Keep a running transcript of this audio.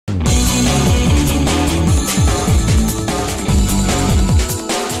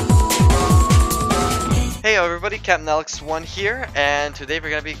Hey everybody, Captain Alex1 here, and today we're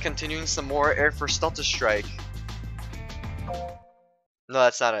gonna be continuing some more Airforce Delta Strike. No,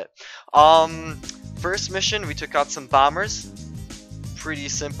 that's not it. First mission, we took out some bombers. Pretty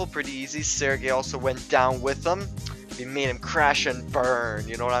simple, pretty easy. Sergey also went down with them. We made him crash and burn,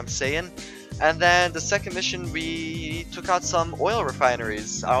 you know what I'm saying? And then the second mission, we took out some oil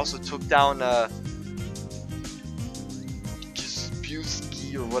refineries. I also took down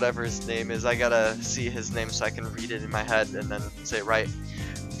or whatever his name is. I gotta see his name so I can read it in my head and then say it right.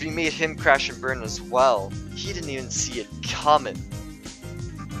 We made him crash and burn as well. He didn't even see it coming.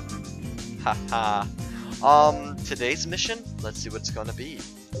 Haha. Today's mission, let's see what's gonna be.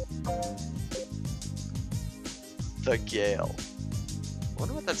 The Gale. I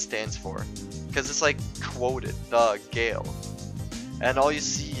wonder what that stands for. Because it's like quoted, the Gale. And all you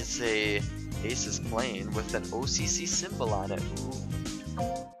see is a Aces plane with an OCC symbol on it. Ooh.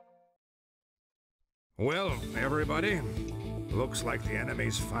 Well, everybody, looks like the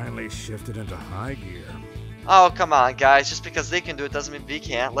enemy's finally shifted into high gear. Oh, come on, guys. Just because they can do it doesn't mean we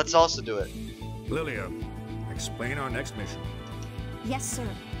can't. Let's also do it. Lilia, explain our next mission. Yes, sir.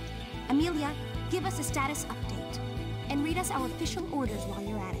 Amelia, give us a status update. And read us our official orders while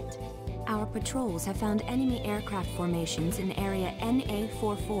you're at it. Our patrols have found enemy aircraft formations in area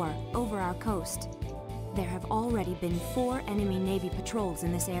NA44 over our coast. There have already been 4 enemy Navy patrols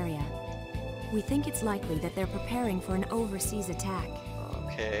in this area. We think it's likely that they're preparing for an overseas attack.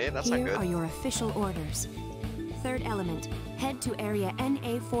 Okay, that's not good. Here are your official orders. Third element, head to area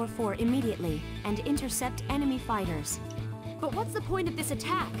NA44 immediately and intercept enemy fighters. But what's the point of this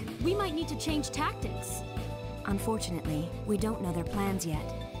attack? We might need to change tactics. Unfortunately, we don't know their plans yet.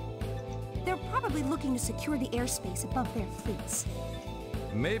 They're probably looking to secure the airspace above their fleets.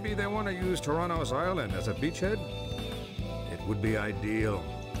 Maybe they want to use Tyrannos Island as a beachhead? It would be ideal.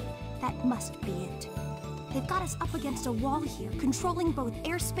 That must be it. They've got us up against a wall here, controlling both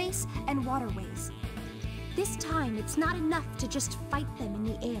airspace and waterways. This time, it's not enough to just fight them in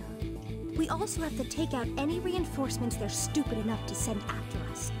the air. We also have to take out any reinforcements they're stupid enough to send after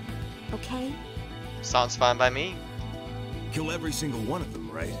us. Okay? Sounds fine by me. Kill every single one of them,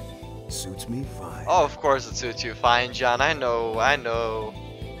 right? Suits me fine. Oh, of course it suits you fine, John. I know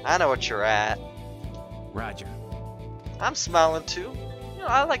what you're at. Roger. I'm smiling too. You know,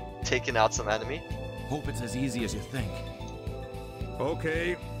 I like taking out some enemy. Hope it's as easy as you think.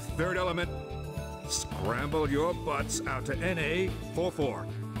 Okay, third element. Scramble your butts out to NA44.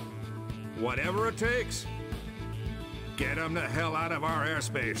 Whatever it takes. Get them the hell out of our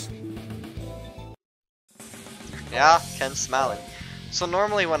airspace. Yeah, Ken's smiling. So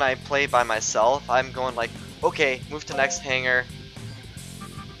normally when I play by myself, I'm going like, okay, move to next hangar.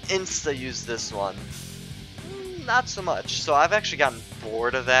 Insta use this one. Not so much. So I've actually gotten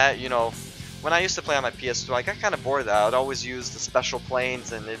bored of that. You know, when I used to play on my PS2, I got kind of bored of that. I would always use the special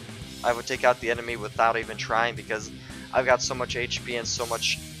planes and I would take out the enemy without even trying because I've got so much HP and so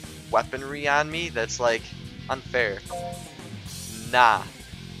much weaponry on me that's like unfair. Nah.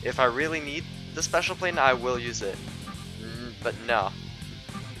 If I really need the special plane, I will use it. But no.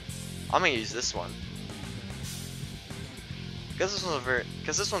 I'm gonna use this one. Because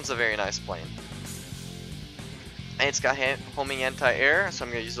this one's a very nice plane. And it's got homing anti-air, so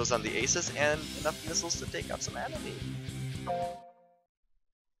I'm gonna use those on the Aces and enough missiles to take out some enemy.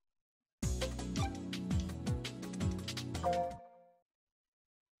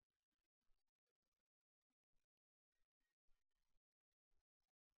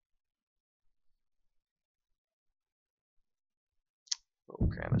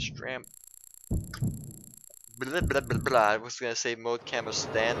 Okay, I'm a stram. Blah, blah, blah, blah. I was gonna say mode camera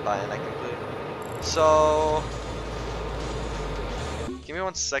standby and I completely. So give me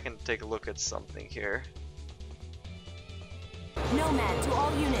 1 second to take a look at something here. Nomad to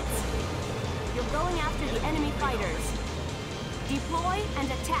all units. You're going after the enemy fighters. Deploy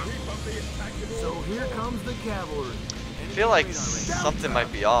and attack. So here comes the cavalry. I feel like something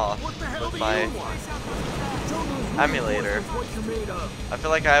might be off with my emulator. I feel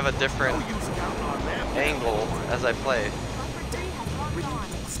like I have a different angle as I play.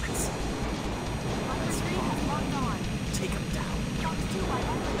 Take him down.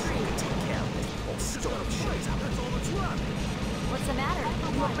 What's the matter?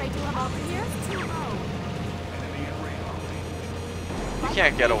 You afraid to come over here? You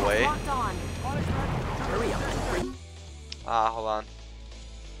can't get away. Hurry up. Ah, hold on.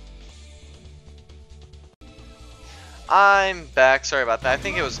 I'm back. Sorry about that. I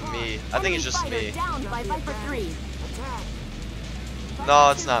think it was me. I think it's just me. No,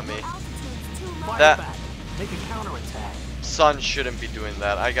 it's not me. That Make a counterattack. Sun shouldn't be doing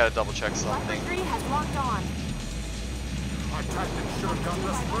that. I gotta double check Viper something. 3 has locked on. Our tactics should have gotten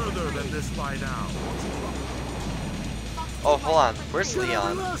us further than this by now. Oh, hold on. Where's Get every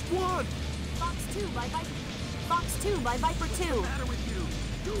Leon? last one! Fox 2 by Viper. Fox 2 by Viper 2.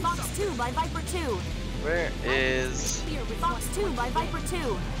 Fox 2 by Viper 2. Where is... Fox 2 by Viper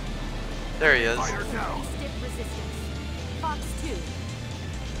 2. There he is. Fire now! Stiff resistance. Fox 2.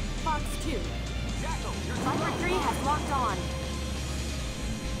 Fox 2. Viper 3 has locked on.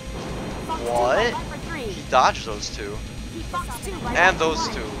 Fox 2 What? by Viper 3. He dodged those two. Fox 2 by And Viper those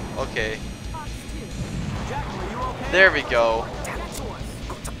 1. two. Okay. Fox 2. There we go.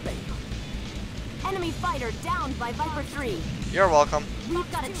 Enemy fighter downed by Viper 3. You're welcome.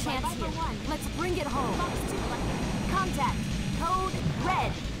 We've got a chance here. Let's bring it home. Contact. Code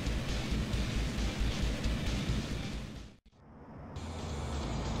red.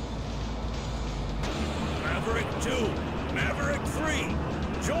 Maverick 2, Maverick 3,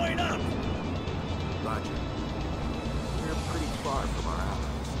 join up! Roger. We're pretty far from our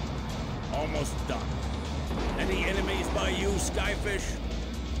allies. Almost done. Any enemies by you, Skyfish?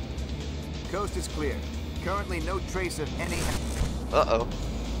 Coast is clear. Currently no trace of any... Uh-oh.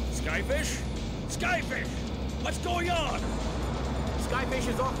 Skyfish? Skyfish! What's going on? Skyfish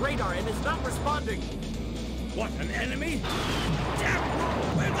is off radar and is not responding. What, an enemy? Damn!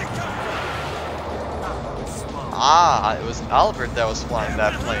 Where'd they come from? Ah, it was Albert that was flying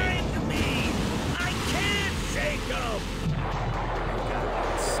that They're plane. behind me! I can't shake them!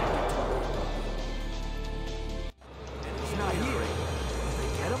 He's not here.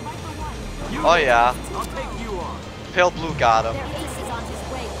 Get him? Oh yeah. I'll take you on. Pale Blue got Their him. ace is on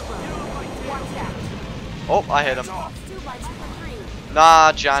his way, Crow. Watch out. Oh, I hit him. Fox 2 by Viper 3.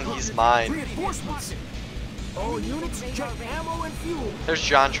 Nah, John, he's mine. Reinforcements. All units check ammo and fuel. There's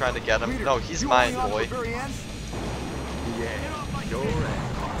John trying to get him. No, he's mine, boy. Yeah, go red.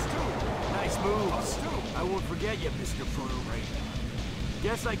 Nice moves. I won't forget you, Mr. Photo Ray.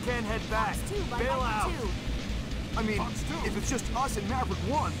 Guess I can head back. Fox 2 by Bail Viper out. 2. I mean, if it's just us and Maverick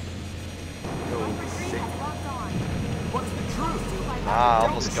 1. Viper 3 has locked on. What's the truth? 2 by Viper Ah, 3.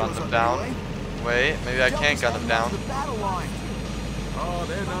 almost gunned him down. Wait, maybe I can't gun him down. The battle line. Oh,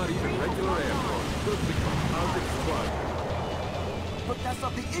 they're not even regular Airforce. They've become Arctic Squad. But that's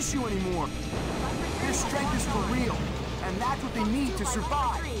not the issue anymore. Their strength is for real. And that's what they need to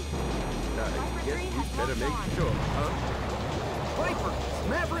survive. I guess we better make sure, huh? Viper,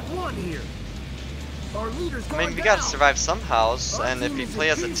 Maverick 1 here. Our leader's I going mean, we gotta down. survive somehow, and if we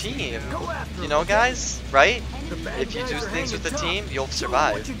play as a team, you know, guys, right? The bad If you guys do are things with hanging the team, tough. you'll Show 'em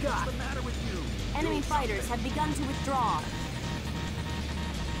what survive. you got. What's the matter with you? Enemy fighters have begun to withdraw.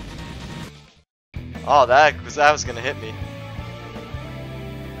 Oh, that was gonna hit me.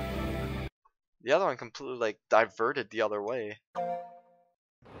 The other one completely like diverted the other way.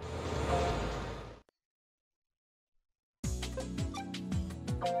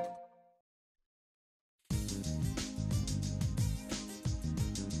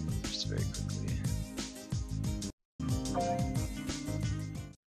 Just very quickly.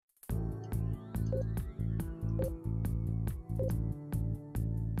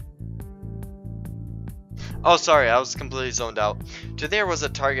 Oh, sorry, I was completely zoned out. Today there was a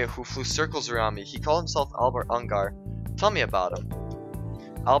target who flew circles around me. He called himself Albert Ungar. Tell me about him.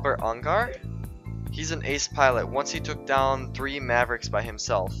 Albert Ungar? He's an ace pilot. Once he took down 3 Mavericks by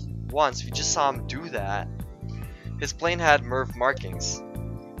himself. Once, we just saw him do that. His plane had MERV markings.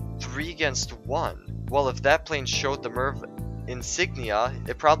 3 against 1. Well, if that plane showed the MERV insignia,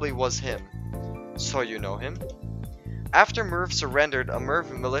 it probably was him. So you know him? After MERV surrendered, a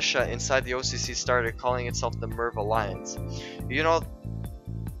MERV militia inside the OCC started calling itself the MERV Alliance. You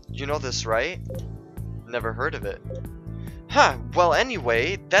know this, right? Never heard of it. Huh, well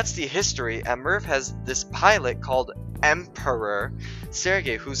anyway, that's the history, and MERV has this pilot called Emperor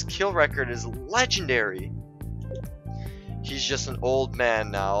Sergei, whose kill record is legendary. He's just an old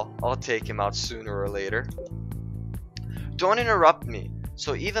man now. I'll take him out sooner or later. Don't interrupt me.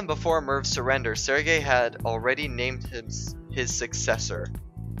 So even before MERV's surrender, Sergei had already named his successor.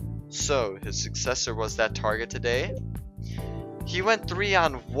 So, his successor was that target today? He went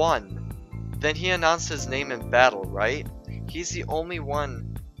 3-on-1. Then he announced his name in battle, right? He's the only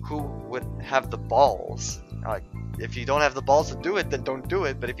one who would have the balls. If you don't have the balls to do it, then don't do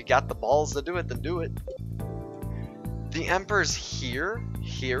it. But if you got the balls to do it, then do it. The Emperor's here?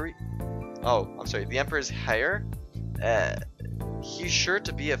 Oh, I'm sorry. The Emperor's here? He's sure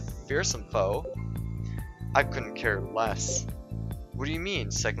to be a fearsome foe. I couldn't care less. What do you mean,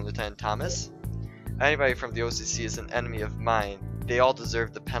 Second Lieutenant Thomas? Anybody from the OCC is an enemy of mine. They all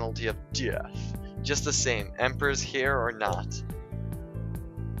deserve the penalty of death. Just the same, Emperor's here or not.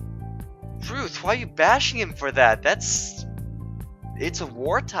 Ruth, why are you bashing him for that? It's a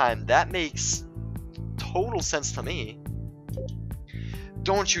wartime. That makes total sense to me.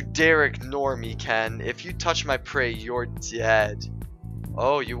 Don't you dare ignore me, Ken. If you touch my prey, you're dead.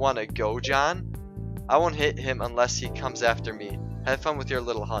 Oh, you want to go, John? I won't hit him unless he comes after me. Have fun with your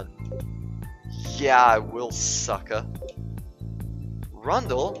little hunt. Yeah, I will, sucker.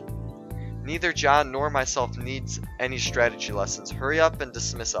 Rundle? Neither John nor myself needs any strategy lessons. Hurry up and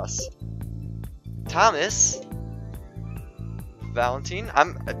dismiss us. Thomas? Valentine?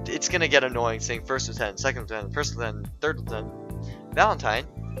 It's gonna get annoying saying first lieutenant, second lieutenant, first lieutenant, third lieutenant. Valentine?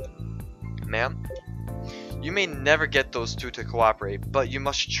 Ma'am? You may never get those two to cooperate, but you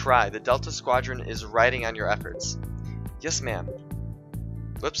must try. The Delta Squadron is riding on your efforts. Yes, ma'am.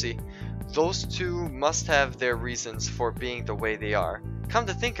 Whoopsie. Those two must have their reasons for being the way they are. Come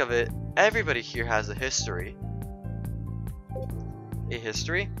to think of it, everybody here has a history. A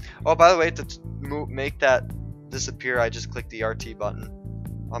history? Oh, by the way, to make that disappear, I just clicked the RT button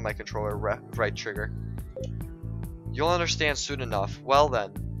on my controller, right trigger. You'll understand soon enough. Well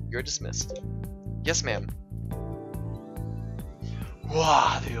then, you're dismissed. Yes, ma'am.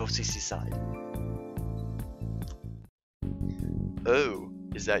 Wow, the OCC side. Oh,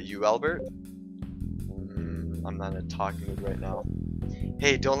 is that you, Albert? I'm not in a talking mood right now.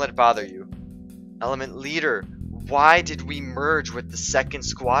 Hey, don't let it bother you. Element leader, why did we merge with the 2nd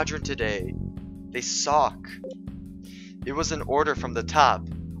Squadron today? They suck. It was an order from the top,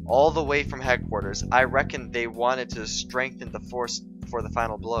 all the way from headquarters. I reckon they wanted to strengthen the force for the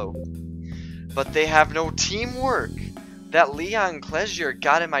final blow. But they have no teamwork. That Leon Klesier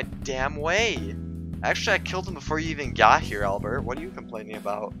got in my damn way. Actually, I killed him before you even got here, Albert. What are you complaining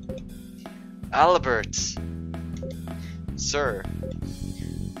about? Albert. Sir,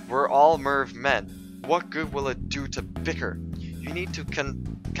 we're all Merv men. What good will it do to bicker? You need to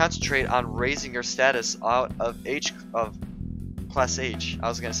concentrate on raising your status out of Class H. I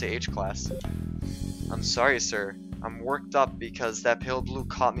was gonna say H class. I'm sorry, sir. I'm worked up because that pale blue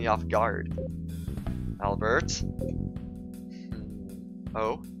caught me off guard. Albert?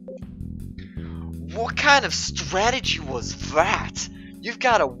 Oh? What kind of strategy was that? You've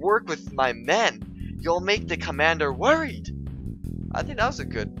got to work with my men. You'll make the commander worried. I think that was a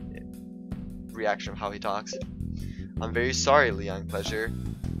good reaction of how he talks. I'm very sorry, Leon Pleasure.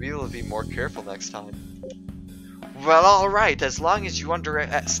 We will be more careful next time. Well, alright, as long as you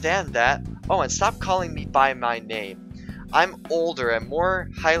understand that. Oh, and stop calling me by my name. I'm older and more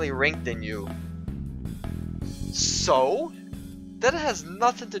highly ranked than you. So? That has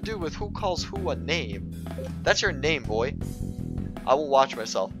nothing to do with who calls who a name. That's your name, boy. I will watch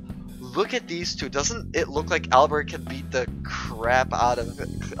myself. Look at these two. Doesn't it look like Albert can beat the crap out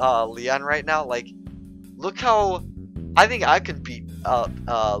of Leon right now? Like, look how... I think I can beat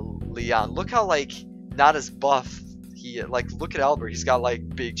Leon. Look how, like, not as buff he... Like, look at Albert. He's got, like,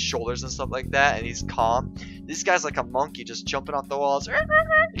 big shoulders and stuff like that, and he's calm. This guy's like a monkey just jumping off the walls.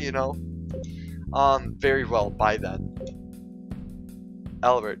 You know? Very well by then.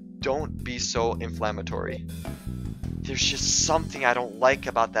 Albert, don't be so inflammatory. There's just something I don't like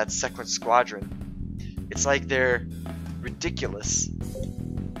about that 2nd Squadron. It's like they're ridiculous.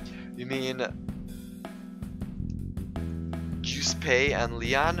 You mean Giuseppe and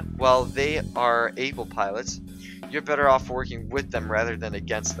Leon? Well, they are able pilots. You're better off working with them rather than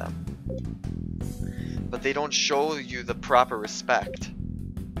against them. But they don't show you the proper respect.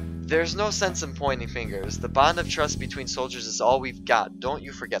 There's no sense in pointing fingers. The bond of trust between soldiers is all we've got. Don't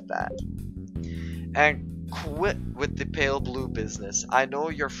you forget that. And quit with the pale blue business. I know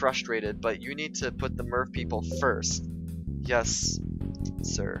you're frustrated, but you need to put the Merv people first. Yes,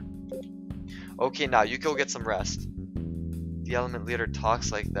 sir. Okay, now you go get some rest. The element leader talks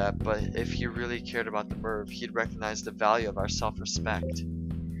like that, but if he really cared about the Merv, he'd recognize the value of our self-respect.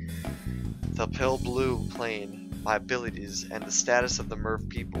 The pale blue plane, my abilities, and the status of the Merv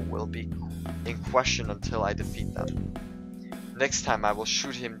people will be in question until I defeat them. Next time I will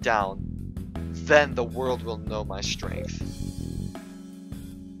shoot him down. Then the world will know my strength.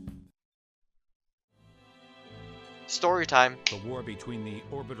 Story time. The war between the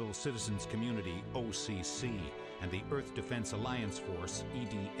Orbital Citizens Community, OCC, and the Earth Defense Alliance Force,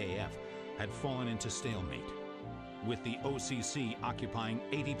 EDAF, had fallen into stalemate, with the OCC occupying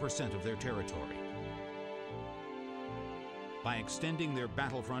 80% of their territory. By extending their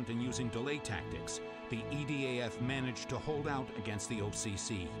battlefront and using delay tactics, the EDAF managed to hold out against the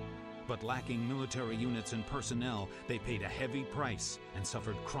OCC. But lacking military units and personnel, they paid a heavy price and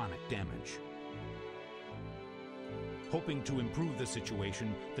suffered chronic damage. Hoping to improve the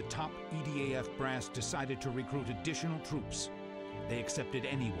situation, the top EDAF brass decided to recruit additional troops. They accepted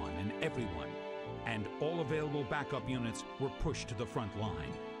anyone and everyone, and all available backup units were pushed to the front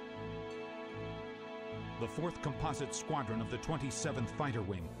line. The 4th Composite Squadron of the 27th Fighter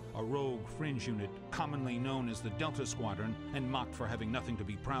Wing, a rogue fringe unit commonly known as the Delta Squadron and mocked for having nothing to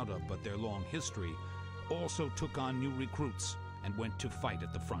be proud of but their long history, also took on new recruits and went to fight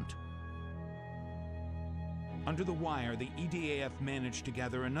at the front. Under the wire, the EDAF managed to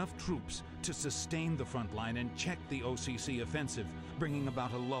gather enough troops to sustain the front line and check the OCC offensive, bringing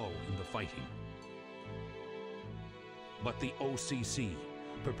about a lull in the fighting. But the OCC,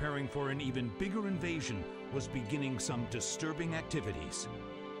 preparing for an even bigger invasion, was beginning some disturbing activities.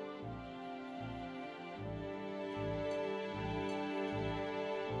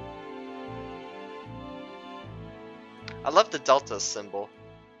 I love the Delta symbol.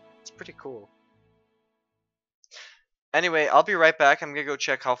 It's pretty cool. Anyway, I'll be right back. I'm gonna go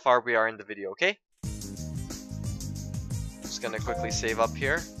check how far we are in the video, okay? Just gonna quickly save up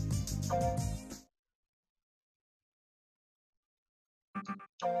here.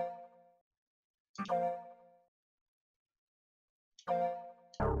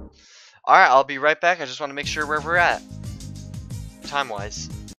 Alright, I'll be right back. I just want to make sure where we're at, time-wise.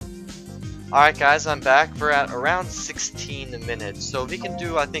 Alright guys, I'm back. We're at around 16 minutes, so we can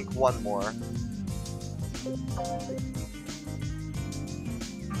do, I think, one more.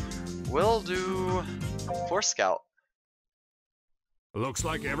 We'll do Force Scout. Looks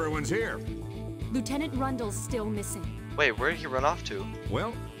like everyone's here. Lieutenant Rundle's still missing. Wait, where did he run off to?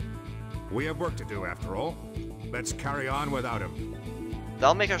 Well, we have work to do after all. Let's carry on without him.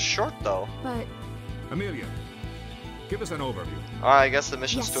 That'll make us short though. But Amelia, give us an overview. Alright, I guess the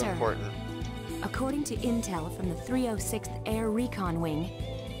mission's Yes, too sir. important. according to intel from the 306th Air Recon Wing,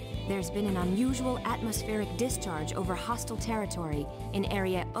 there's been an unusual atmospheric discharge over hostile territory in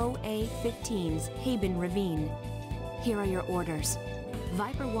area OA-15's Haben Ravine. Here are your orders.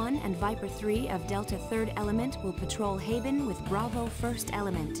 Viper 1 and Viper 3 of Delta 3rd Element will patrol Haben with Bravo 1st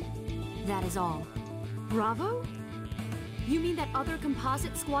Element. That is all. Bravo? You mean that other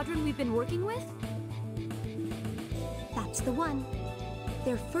composite squadron we've been working with? That's the one.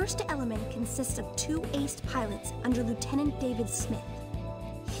 Their first element consists of 2 aced pilots under Lieutenant David Smith.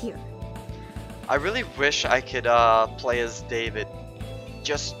 Here. I really wish I could play as David.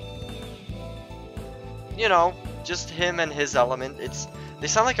 Just, you know, just him and his element. They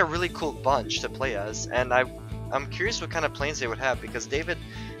sound like a really cool bunch to play as, and I'm curious what kind of planes they would have, because David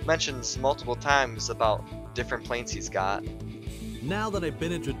mentions multiple times about different planes he's got. Now that I've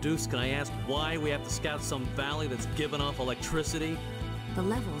been introduced, can I ask why we have to scout some valley that's giving off electricity? The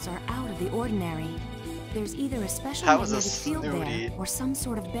levels are out of the ordinary. There's either a special That was a magnetic field snooty. there or some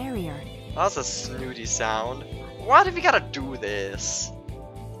sort of barrier. That was a snooty sound. Why do we gotta do this?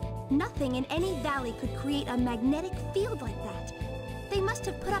 Nothing in any valley could create a magnetic field like that. They must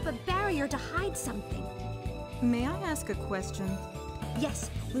have put up a barrier to hide something. May I ask a question? Yes,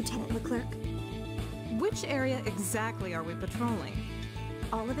 Lieutenant Leclerc. Which area exactly are we patrolling?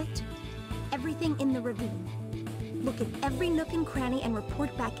 All of it. Everything in the ravine. Look at every nook and cranny and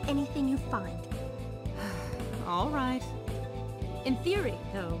report back anything you find. All right. In theory,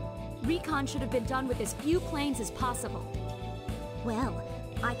 though, recon should have been done with as few planes as possible. Well,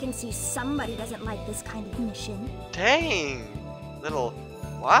 I can see somebody doesn't like this kind of mission. Dang! Little...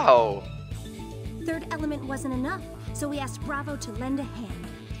 wow. Third element wasn't enough, so we asked Bravo to lend a hand.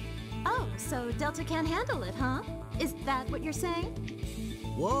 Oh, so Delta can't handle it, huh? Is that what you're saying?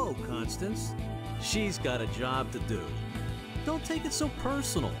 Whoa, Constance. She's got a job to do. Don't take it so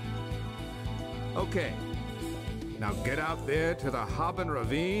personal. Okay. Now get out there to the Haben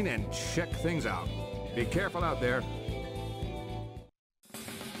Ravine and check things out. Be careful out there.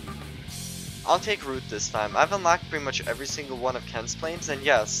 I'll take route this time. I've unlocked pretty much every single one of Ken's planes, and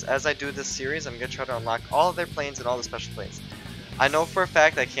yes, as I do this series, I'm gonna try to unlock all of their planes and all the special planes. I know for a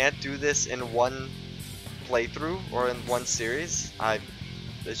fact I can't do this in one playthrough or in one series.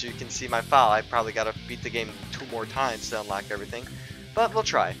 As you can see my file, I probably gotta beat the game 2 more times to unlock everything, but we'll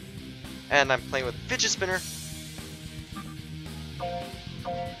try. And I'm playing with Fidget Spinner.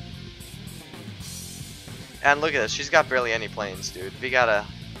 And look at this, she's got barely any planes, dude. We gotta,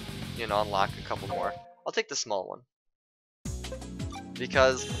 you know, unlock a couple more. I'll take the small one.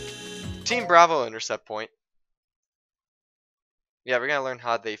 Because Team Bravo intercept point. Yeah, we're gonna learn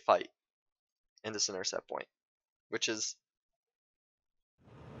how they fight in this intercept point, which is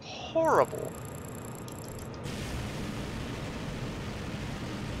horrible.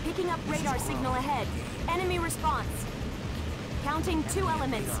 Picking up radar signal ahead. Enemy response. Counting 2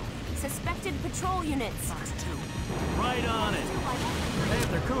 elements. suspected patrol units. Right on it.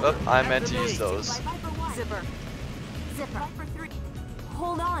 Panther Cougar, Oh, I meant after to me. use those. Zipper. Viper 3.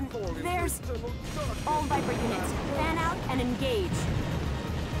 Hold on. There's all Viper units. Fan out and engage.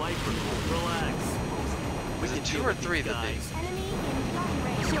 Viper, relax. Was it 2 or 3 that they... Enemy in gun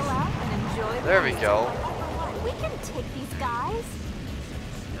range. Chill out and enjoy the There we go. We can take these guys.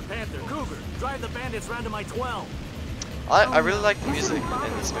 Panther Cougar, drive the bandits round to my 12. I really like the music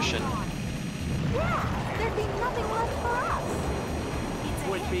in this mission. Yeah, there'd be nothing left for us.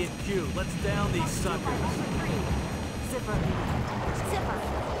 Quit being cute. Let's down these suckers. Zipper. Zipper.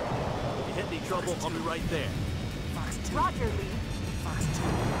 If you hit any trouble, I'll be right there. Roger, Lee.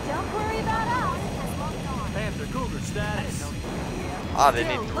 Don't worry about us. Panther Cougar status. Ah, they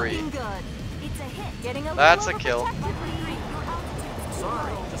need 3. Looking good. It's a hit. Getting a That's little a kill.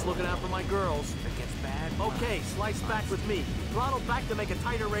 Sorry, just looking out for my girls. It gets bad. Okay, slice back with me. Throttle back to make a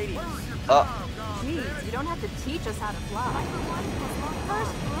tighter radius. Geez, you don't have to teach us how to fly.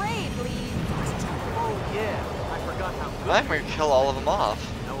 First grade, Lee. Oh yeah, I forgot how good. I'm gonna kill all of them off.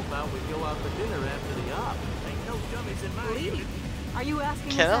 How about we go out for dinner after the op? Ain't no dummies in my Lee, are you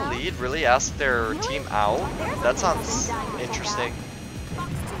asking Can us a out? lead really ask their team out? That sounds interesting.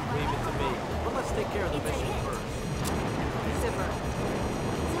 Leave it to me. But let's take care of the mission first. Zipper.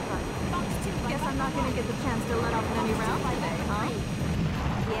 Guess I'm not gonna get the chance to let off any rounds today, huh?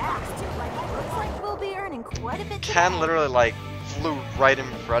 Yeah. Looks like we'll be earning quite a bit Ken today. literally like flew right in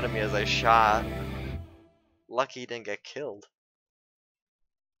front of me as I shot. Lucky he didn't get killed.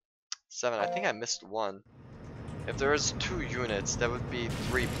 7, I think I missed 1. If there was 2 units, that would be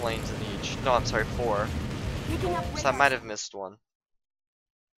 3 planes in each. No, I'm sorry, 4. So I might have missed 1.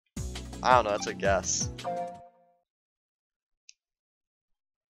 I don't know, that's a guess.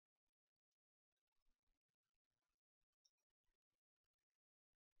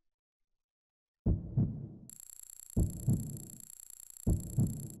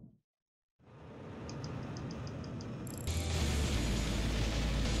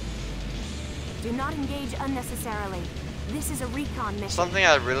 Do not engage unnecessarily. This is a recon mission. Something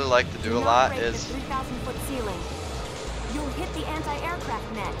I really like to do a not lot break is... the 3,000-foot ceiling. You'll hit the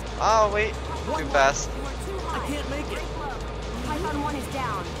anti-aircraft net. Oh, wait. Too fast. You are too high. I can't make it. Python 1 is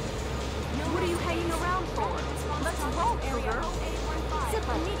down. What are you hanging around for? Let's roll, Cougar.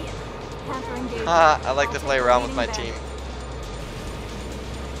 Zipper. Immediately. Panther engaged. I like to play around with my team.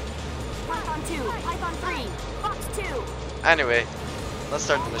 Python 2, Python 3, Fox 2. Anyway, let's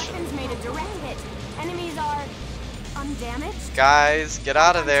start the mission. Weapons made a direct hit. Enemies are undamaged. Guys, get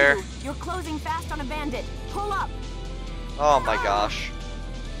out of Python there. 2, you're closing fast on a bandit. Pull up. Oh my gosh.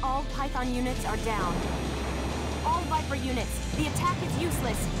 All Python units are down. All Viper units, the attack is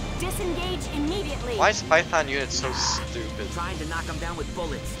useless. Disengage immediately. Why is Python unit so stupid? Trying to knock them down with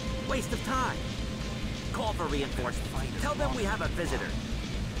bullets. Waste of time. Call for reinforcements. Tell them we have a visitor.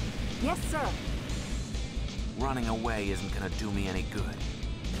 Yes, sir. Running away isn't gonna do me any good.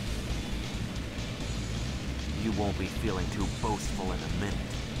 You won't be feeling too boastful in a minute.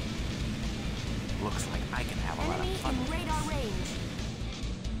 Looks like I can have a lot of Enemy fun. in radar range.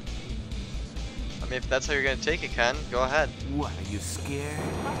 I mean, if that's how you're gonna take it, Ken, go ahead. What, are you scared?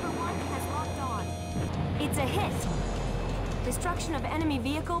 Viper 1 has locked on. It's a hit. Destruction of enemy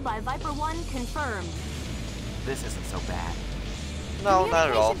vehicle by Viper 1 confirmed. This isn't so bad. No, not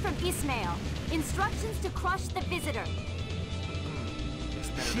at all. Communication from Ismail. Instructions to crush the visitor.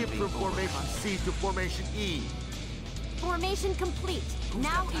 Shift from formation C to formation E. Formation complete.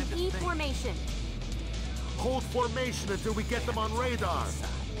 Now in E formation. Hold formation until we get them on radar.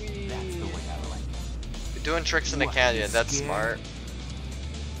 That's the way I like it. You're doing tricks in the canyon, that's smart.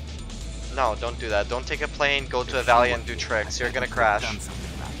 No, don't do that. Don't take a plane, go to a valley and do tricks. You're gonna crash.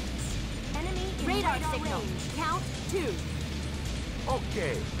 Enemy in radar signal. Count 2.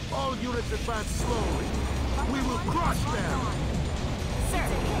 Okay, all units advance slowly. We will crush them. Sir,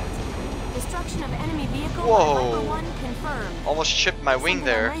 hit. Destruction of enemy vehicle Whoa. by Viper 1 confirmed. Almost chipped my wing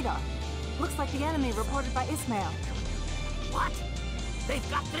Something on there. radar. Looks like the enemy reported by Ismail. What? They've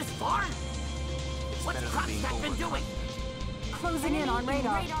got this far? What's Kronstadt been doing? Closing in on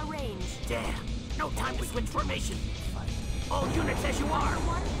radar. Radar range. Damn. No time to switch formation. All units as you are.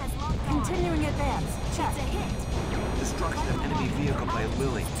 One has locked on. Continuing advance. Check. It's a hit. Destruction of enemy vehicle by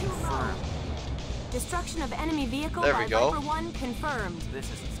Lily. Confirmed. Destruction of enemy vehicle There by we go. Viper 1 confirmed.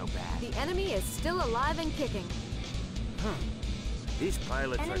 This isn't so bad. The enemy is still alive and kicking. These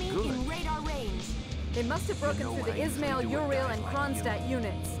pilots Enemy are good. in radar range. They must have broken through the Ismail, Uriel, and Kronstadt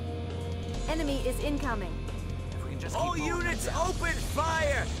units. Enemy is incoming. If we can just All keep moving units them down. open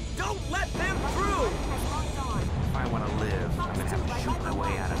fire! Don't let them through! Has locked on. If I want to live, I'm gonna have to shoot my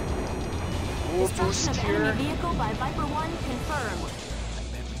way out of it. Ooh, Destruction boost of here. enemy vehicle by Viper 1 confirmed.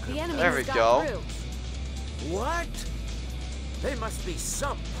 The enemy There has we got go. through. What? They must be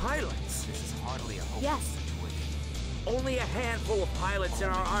some pilots. This is hardly a hopeless Yes. situation. Only a handful of pilots in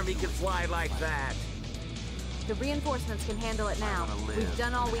our army can fly like that. The reinforcements can handle it If I now. wanna live, We've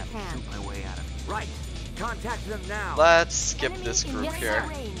done all I'm we gonna have to can. shoot my way out of it. Right. Contact them now. Let's skip Enemy this in group yes, here.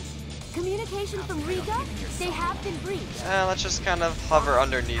 range. Communication from Riga? They have been breached. Let's just kind of hover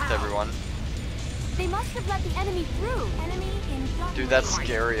underneath everyone. They must have let the enemy through. Enemy in gun Dude, that's range.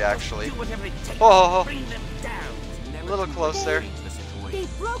 scary actually. Do whatever it takes Oh, to bring them down. a little closer. The situation.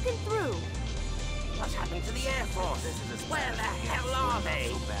 They've broken through. What's happening to the Airforce? Where the hell are they?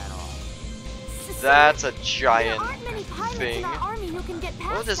 So bad off. That's a There giant aren't many pilots thing. in our army who can get past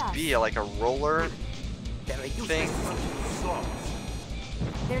What would this us. be? Like a roller They're a useless thing? bunch of slobs.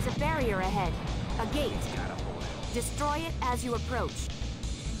 There's a barrier ahead. A gate. Destroy it as you approach.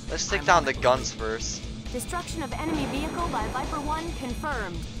 Let's take down the guns first. Destruction of enemy vehicle by Viper 1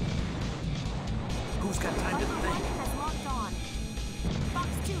 confirmed. Who's got time to Viper 1 think? has locked on. Fox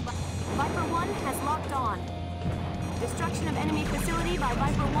 2, Viper 1 has locked on. Destruction of enemy facility by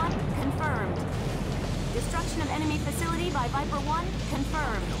Viper 1 confirmed. Destruction of enemy facility by Viper 1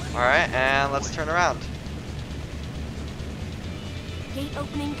 confirmed. Alright, and let's turn around. Gate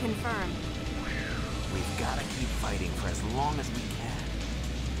opening confirmed. We've got to keep fighting for as long as we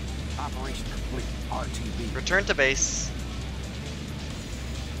can. Operation complete. RTB. Return to base.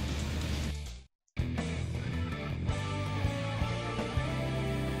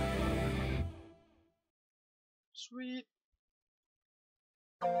 Sweet.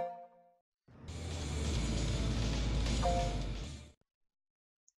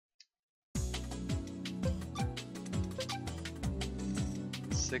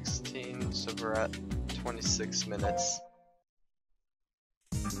 So we're at 26 minutes.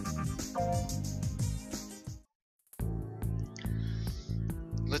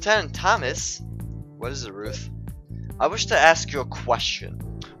 Lieutenant Thomas? What is it, Ruth? I wish to ask you a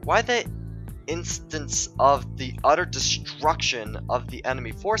question. Why the instance of the utter destruction of the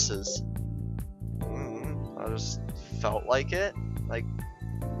enemy forces? I just felt like it. Like,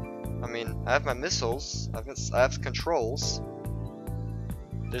 I mean, I have my missiles. I have controls.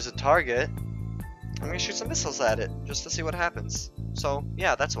 There's a target. I'm gonna shoot some missiles at it just to see what happens. So,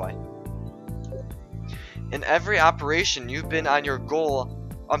 yeah, that's why. In every operation, you've been on your goal.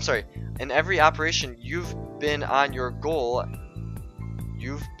 I'm sorry. In every operation, you've been on your goal.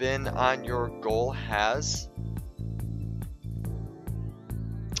 You've been on your goal has.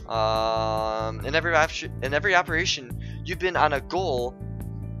 In every operation, you've been on a goal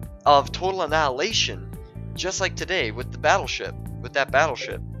of total annihilation, just like today with the battleship. With that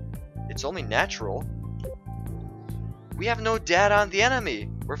battleship, it's only natural. We have no data on the enemy.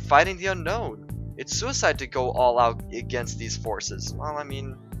 We're fighting the unknown. It's suicide to go all out against these forces. Well, I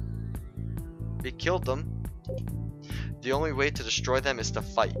mean, we killed them. The only way to destroy them is to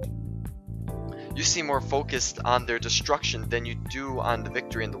fight. You seem more focused on their destruction than you do on the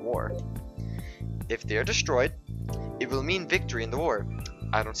victory in the war. If they are destroyed, it will mean victory in the war.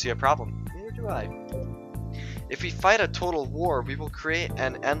 I don't see a problem. Neither do I. If we fight a total war, we will create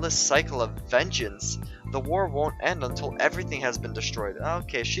an endless cycle of vengeance. The war won't end until everything has been destroyed.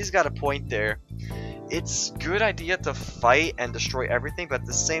 Okay, she's got a point there. It's a good idea to fight and destroy everything, but at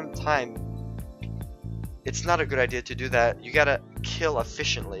the same time, it's not a good idea to do that. You gotta kill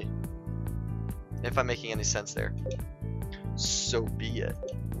efficiently. If I'm making any sense there. So be it.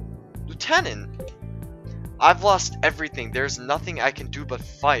 Lieutenant! I've lost everything. There's nothing I can do but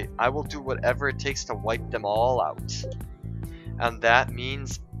fight. I will do whatever it takes to wipe them all out. And that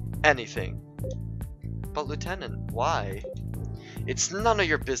means anything. But Lieutenant, why? It's none of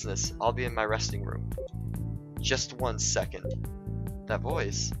your business. I'll be in my resting room. Just 1 second. That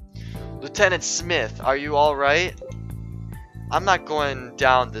voice. Lieutenant Smith, are you alright? I'm not going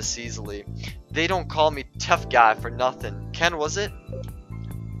down this easily. They don't call me tough guy for nothing. Ken, was it?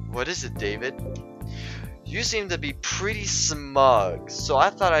 What is it, David? You seem to be pretty smug, so I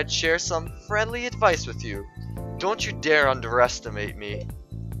thought I'd share some friendly advice with you. Don't you dare underestimate me.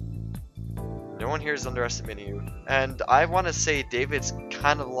 No one here is underestimating you. And I want to say David's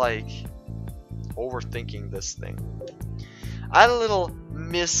kind of like overthinking this thing. I had a little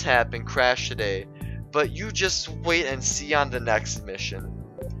mishap and crash today, but you just wait and see on the next mission.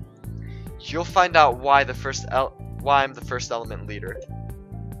 You'll find out why I'm the first element leader.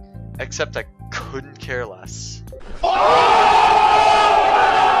 Except I couldn't care less.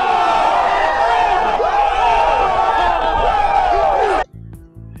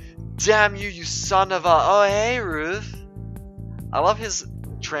 Damn you, you son of a... Oh, hey, Ruth. I love his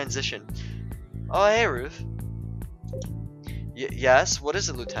transition. Oh, hey, Ruth. Yes, what is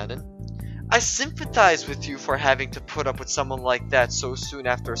it, Lieutenant? I sympathize with you for having to put up with someone like that so soon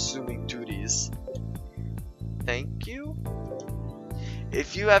after assuming duties. Thank you?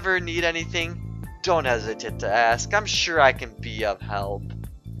 If you ever need anything, don't hesitate to ask. I'm sure I can be of help.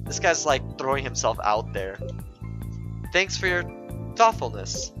 This guy's like throwing himself out there. Thanks for your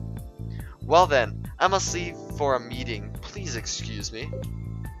thoughtfulness. Well then, I must leave for a meeting. Please excuse me.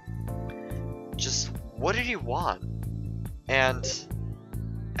 Just what did he want? And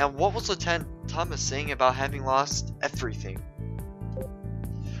what was Lieutenant Thomas saying about having lost everything?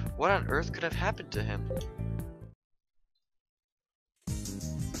 What on earth could have happened to him?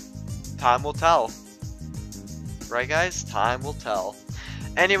 Time will tell. Right, guys? Time will tell.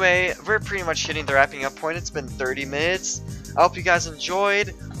 Anyway, we're pretty much hitting the wrapping up point. It's been 30 minutes. I hope you guys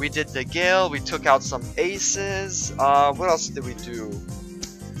enjoyed. We did the Gale. We took out some aces. What else did we do?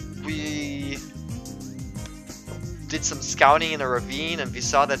 We did some scouting in a ravine, and we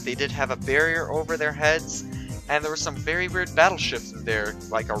saw that they did have a barrier over their heads. And there were some very weird battleships in there,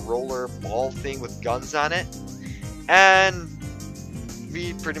 like a roller ball thing with guns on it. And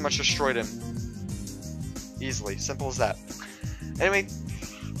we pretty much destroyed him. Easily. Simple as that. Anyway,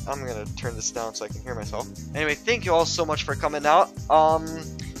 I'm gonna turn this down so I can hear myself. Anyway, thank you all so much for coming out.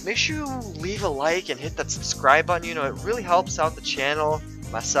 Make sure you leave a like and hit that subscribe button. You know, it really helps out the channel,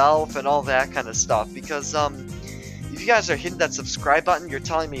 myself, and all that kind of stuff. Because, if you guys are hitting that subscribe button, you're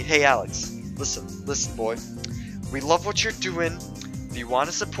telling me, hey Alex, listen boy. We love what you're doing. We want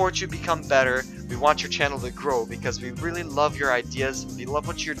to support you become better. We want your channel to grow because we really love your ideas. We love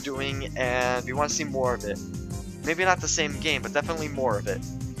what you're doing and we want to see more of it. Maybe not the same game, but definitely more of it.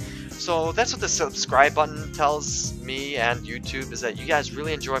 So that's what the subscribe button tells me and YouTube, is that you guys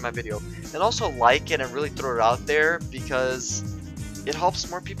really enjoy my video. And also like it and really throw it out there because it helps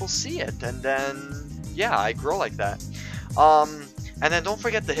more people see it. And then, yeah, I grow like that. And then don't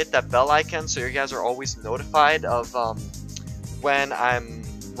forget to hit that bell icon so you guys are always notified of when I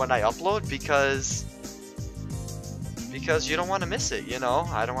upload, because you don't want to miss it, you know.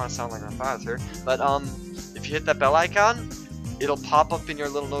 I don't want to sound like my father, but if you hit that bell icon, it'll pop up in your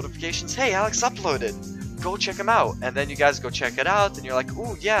little notifications. Hey, Alex uploaded. Go check him out, and then you guys go check it out, and you're like,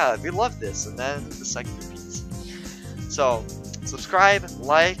 ooh yeah, we love this, and then the cycle repeats. So subscribe,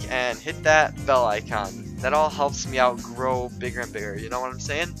 like, and hit that bell icon. That all helps me out grow bigger and bigger. You know what I'm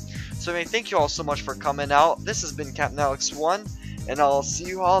saying? So anyway, thank you all so much for coming out. This has been Captain Alex 1. And I'll see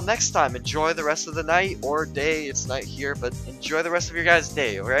you all next time. Enjoy the rest of the night or day. It's night here, but enjoy the rest of your guys'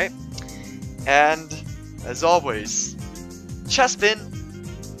 day, alright? And, as always, Chespin!